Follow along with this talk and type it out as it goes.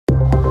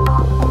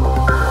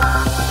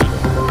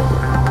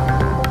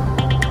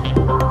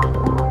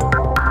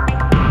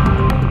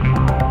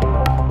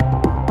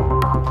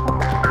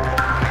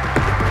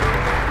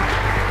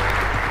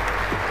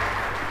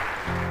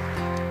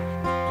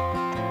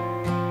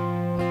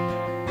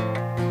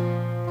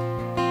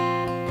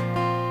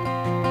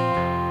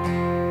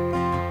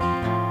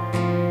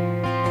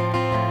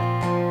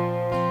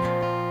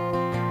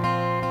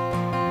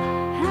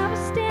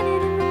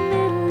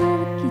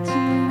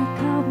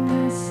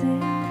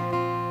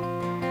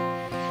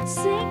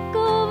sink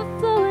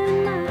overflowing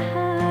in my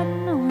heart,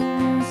 knowing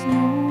there's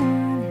no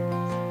one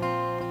else.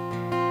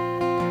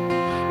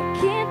 I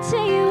can't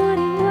tell you what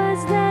it was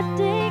that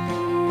day,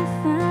 can't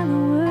find the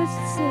words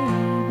to say,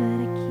 but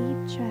I keep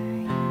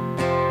trying.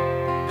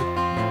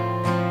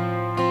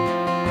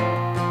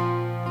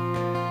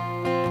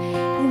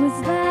 It was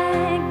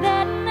like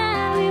that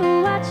night we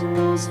were watching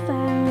those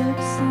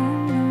fireworks in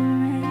the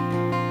rain.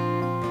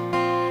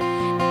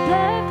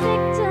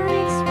 Perfect,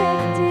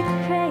 unexpected,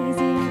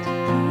 crazy, that you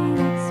can't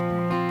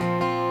explain.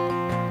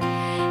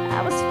 I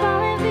was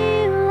falling for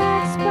you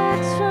like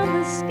sparks from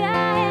the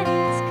sky, and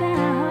it's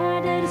kinda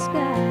hard to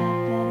describe,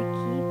 but I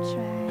keep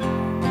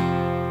trying.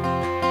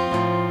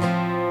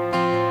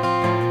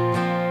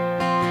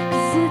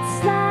 'Cause it's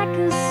like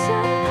a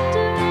soft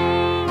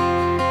rain,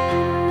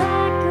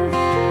 like a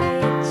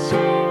freight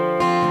train.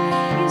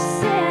 You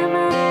say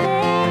my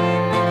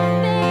name, and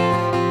baby,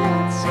 that's when it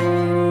all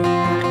changed.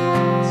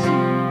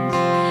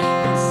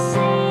 This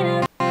ain't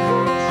a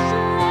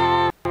question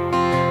left,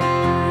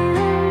 feeling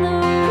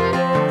the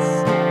real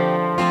stuff.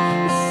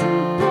 The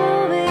simple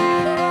but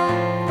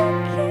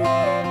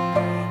complicated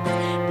things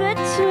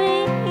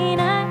between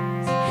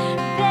us,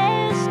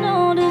 there's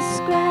no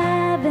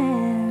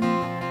describing,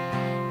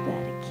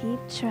 but I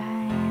keep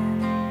trying.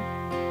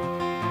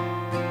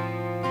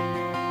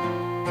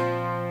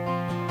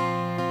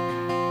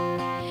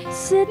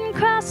 Sitting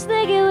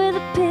cross-legged with a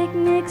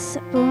picnic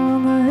supper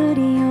on the hood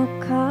of your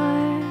car,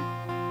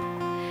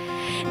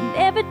 and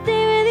every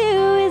day with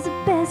you is the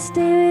best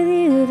day with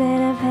you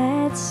that I've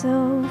had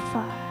so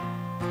far.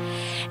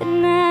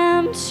 And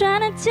I'm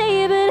trying to tell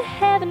you, but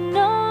heaven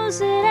knows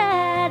that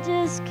I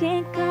just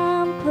can't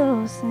come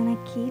close, and I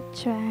keep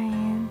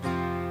trying.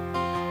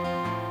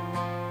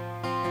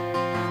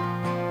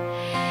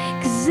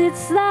 'Cause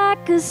it's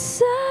like a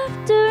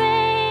soft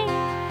rain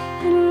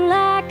and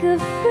like a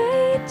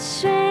freight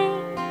train.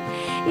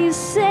 You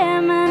say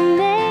my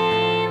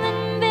name,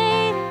 and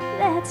baby,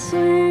 that's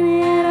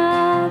when it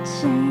all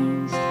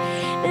changed.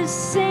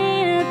 This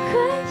ain't a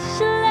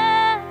crush of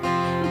love,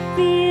 I'm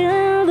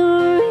feeling the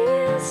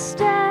real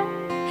stuff.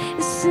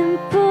 The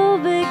simple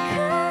but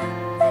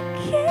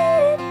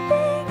complicated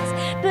things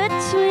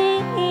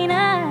between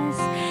us,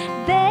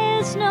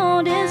 there's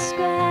no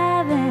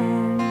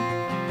describing,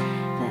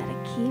 but I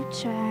keep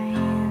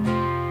trying.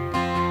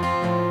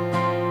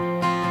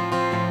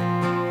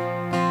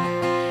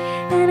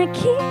 And I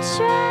keep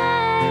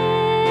trying.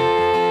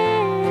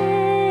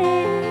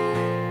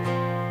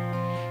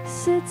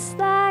 'Cause it's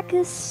like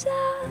a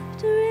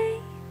soft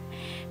rain,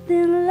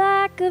 then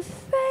like a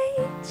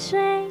freight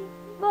train.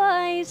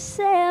 Boy, you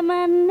say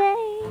my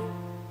name,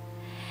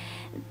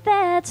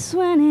 that's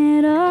when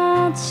it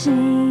all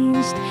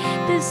changed.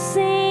 This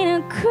ain't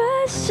a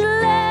crush of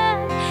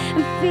love,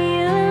 I'm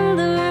feeling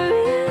the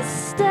real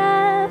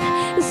stuff.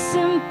 The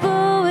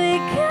simple but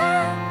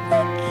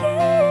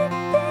complicated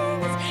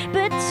things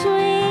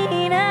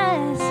between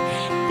us,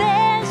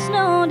 there's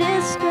no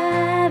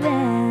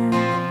describing,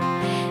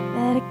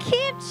 but I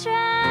keep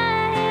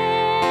trying,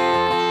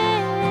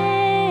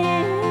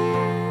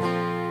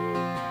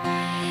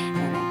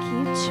 and I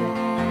keep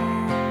trying.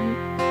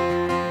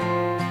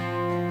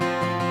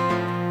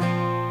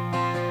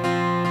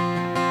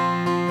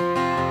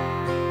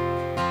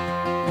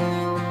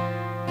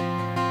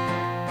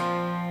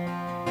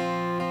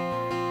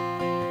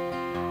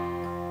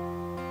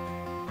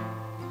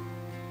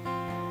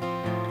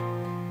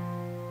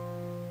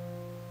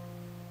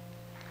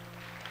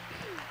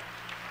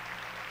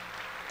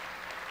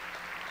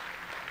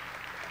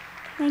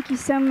 Thank you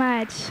so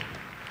much.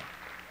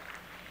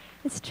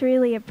 It's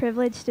truly a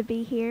privilege to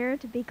be here,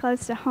 to be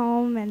close to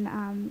home, and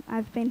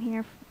I've been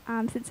here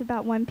since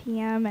about 1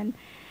 p.m., and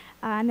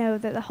I know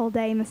that the whole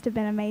day must have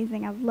been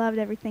amazing. I've loved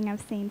everything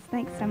I've seen, so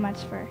thanks so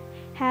much for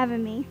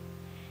having me.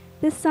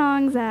 This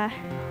song's a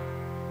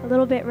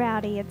little bit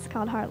rowdy. It's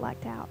called Heart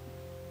Locked Out.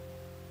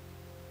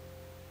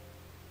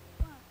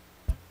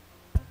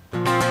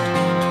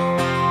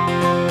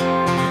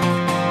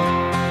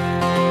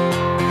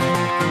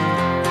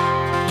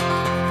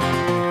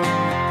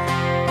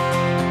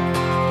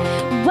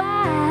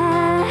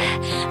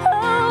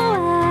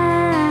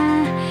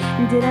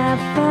 Did I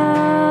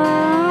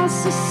fall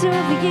so soon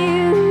for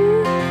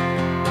you?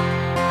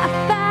 I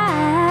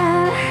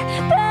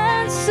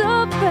burn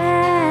so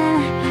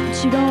bright,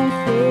 but you don't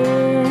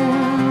feel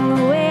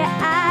the way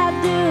I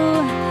do.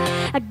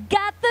 I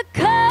got the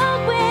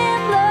cold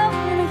wind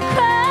blowing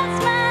across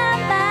my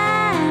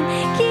mind,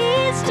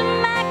 keys to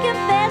my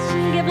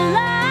confession get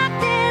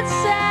locked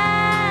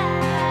inside.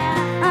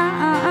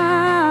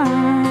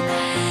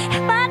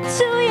 Am I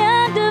too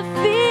young to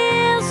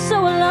feel so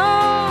alone?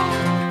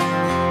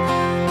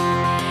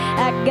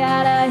 I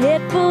got a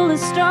head full of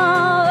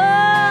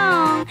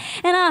strong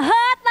and a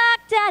heart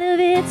locked out of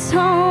its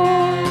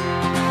home.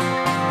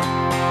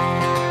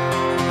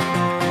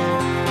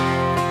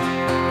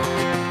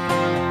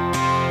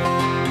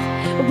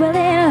 Well,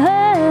 it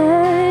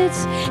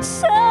hurts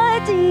so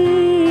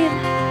deep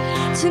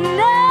to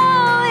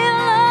know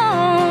you're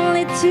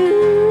lonely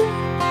too,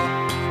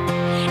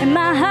 and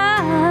my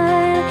heart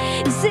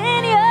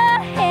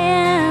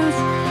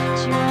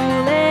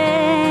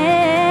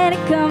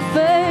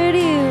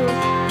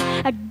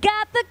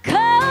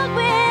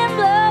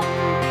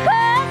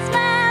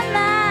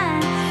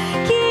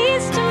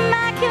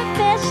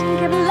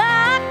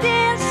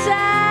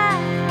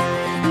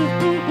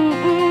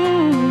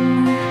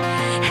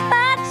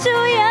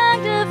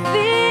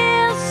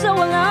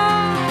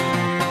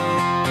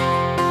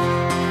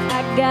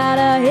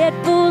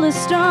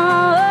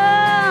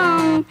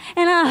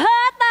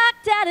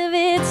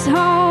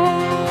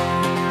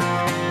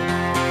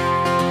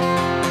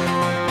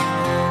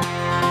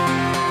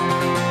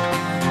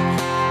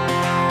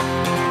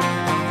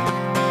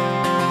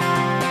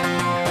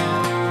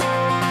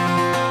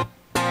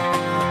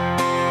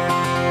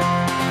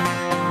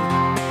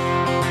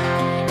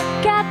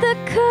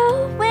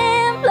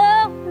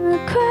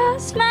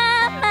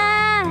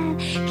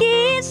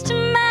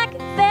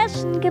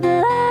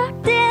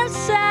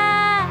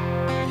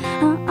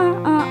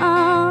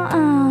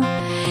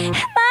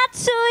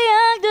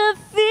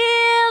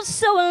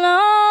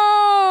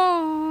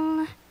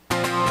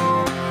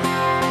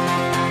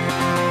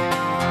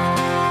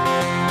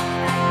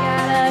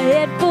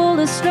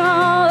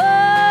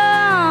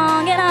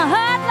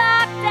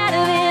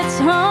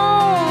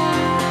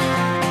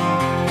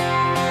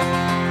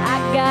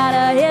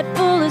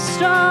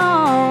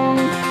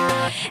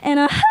and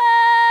a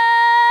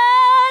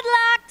heart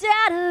locked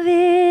out of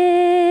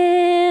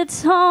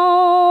its home.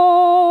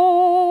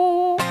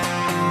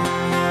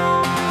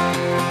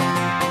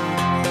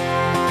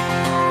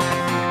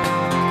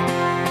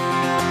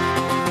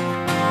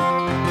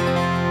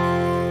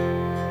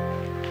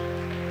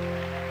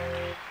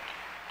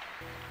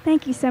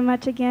 Thank you so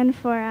much again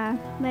for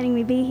letting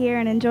me be here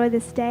and enjoy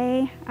this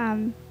day.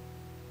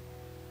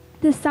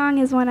 This song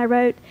is one I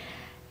wrote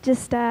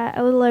just a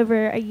little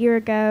over a year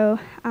ago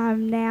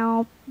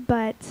now,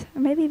 or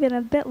maybe even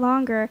a bit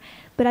longer,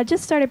 but I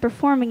just started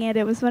performing it.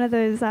 It was one of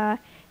those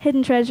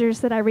hidden treasures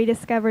that I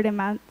rediscovered in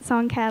my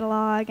song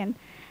catalog, and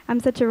I'm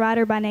such a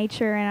writer by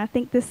nature, and I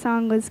think this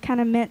song was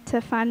kind of meant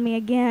to find me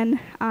again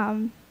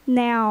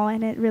now,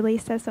 and it really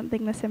says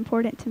something that's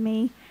important to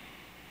me,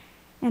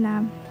 and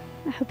I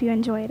hope you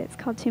enjoy it. It's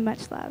called Too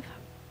Much Love.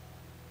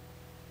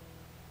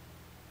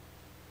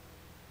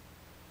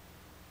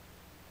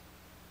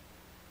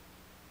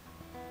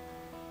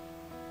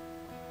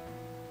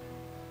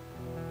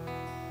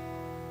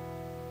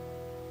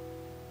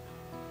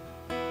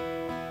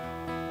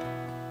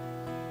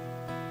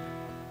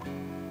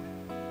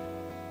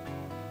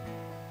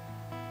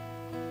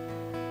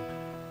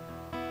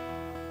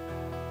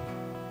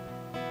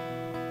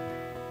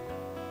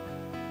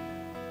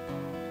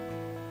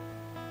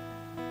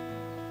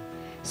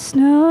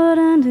 Snowed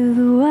under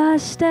the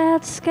washed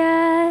out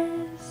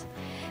skies,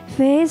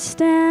 face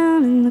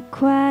down in the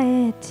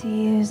quiet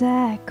tears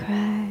I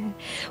cried,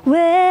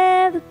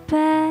 where the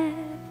path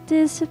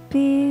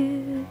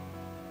disappeared.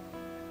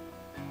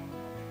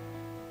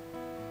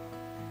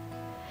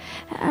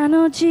 I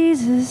know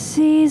Jesus,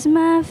 he's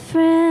my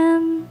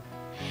friend,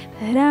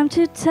 but I'm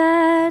too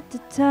tired to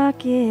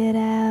talk it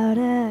out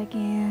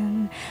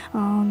again.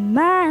 On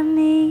my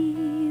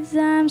knees,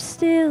 I'm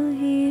still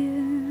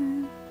here.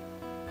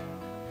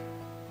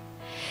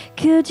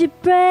 Could you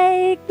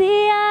break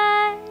the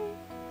ice?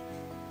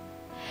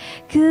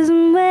 'Cause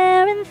I'm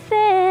wearing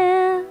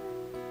thin.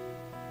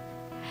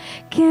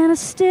 Can I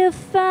still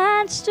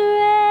find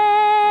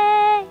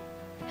strength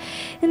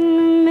in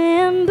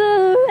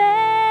remembering?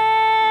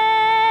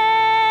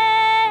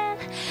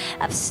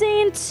 I've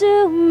seen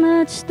too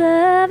much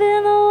love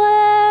in the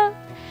world.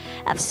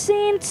 I've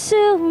seen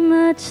too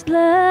much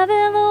love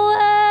in the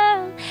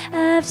world.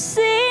 I've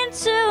seen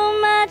too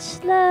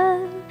much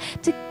love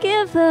to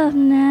give up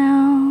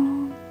now.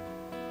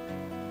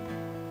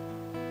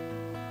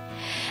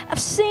 I've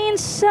seen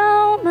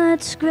so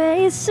much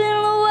grace in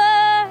the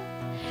world,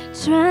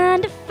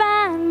 trying to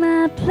find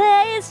my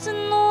place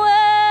in the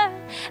world.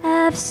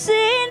 I've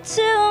seen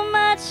too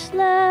much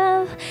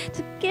love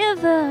to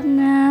give up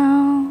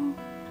now.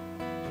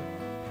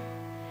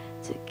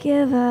 To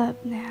give up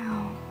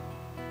now.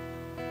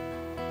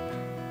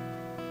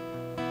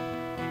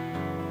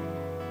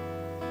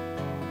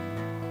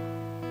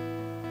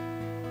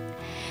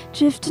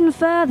 Drifting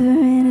farther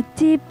in a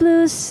deep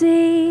blue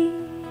sea,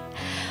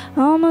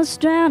 almost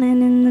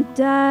drowning in the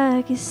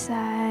darkest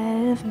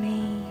side of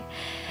me,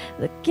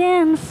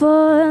 looking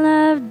for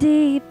love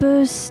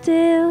deeper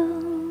still.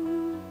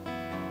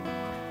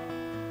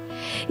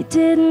 You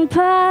didn't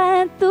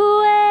part the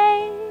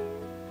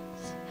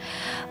waves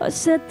or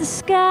set the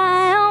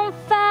sky on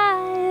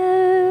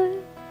fire,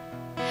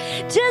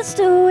 just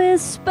a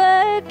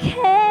whisper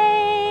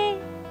came,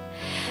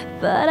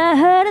 but I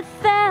heard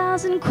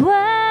 1,000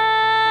 cries.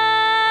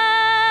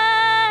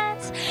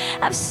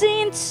 I've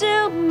seen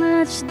too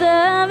much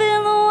love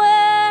in the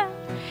world.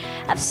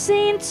 I've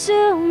seen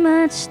too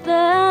much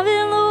love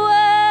in the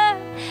world.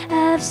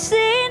 I've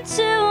seen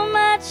too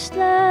much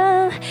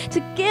love to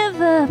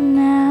give up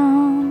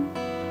now.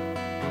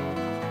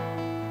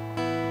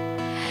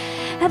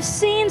 I've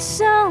seen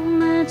so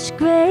much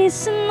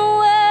grace in the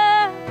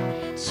world,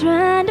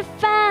 trying to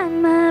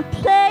find my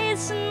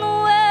place in the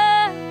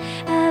world.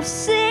 I've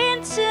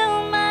seen too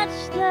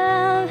much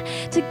love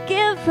to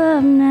give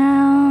up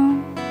now.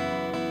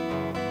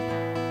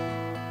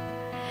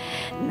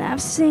 And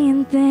I've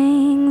seen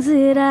things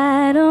that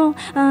I don't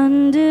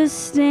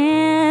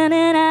understand,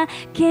 and I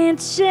can't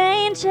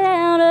change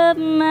out of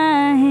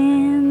my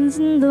hands.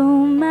 And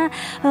though my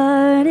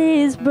heart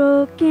is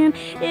broken,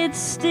 it's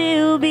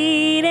still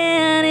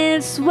beating,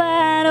 it's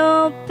wide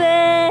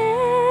open.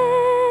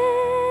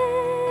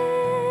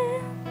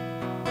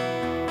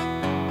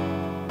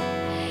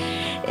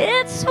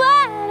 It's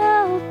wide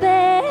open.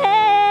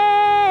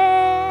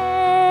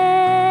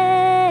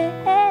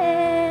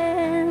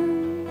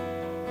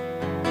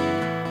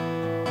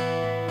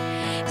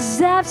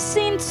 'Cause I've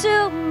seen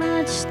too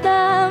much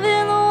love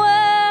in the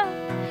world.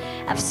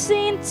 I've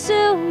seen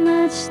too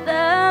much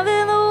love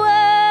in the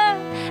world.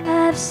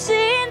 I've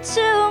seen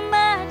too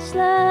much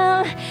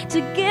love to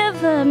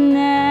give up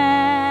now.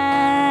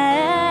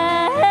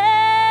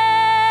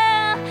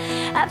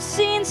 I've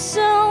seen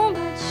so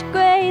much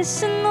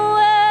grace in the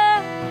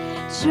world,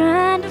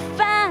 trying to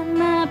find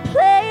my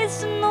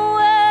place in the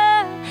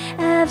world.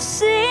 I've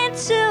seen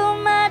too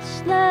much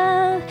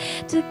love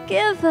to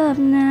give up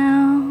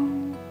now.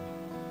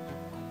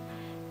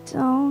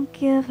 Don't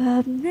give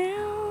up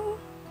now.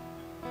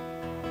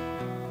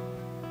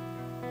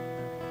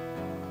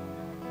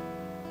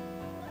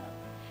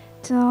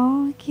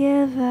 Don't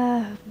give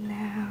up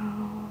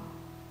now.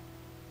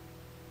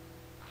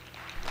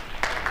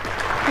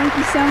 Thank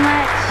you so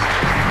much.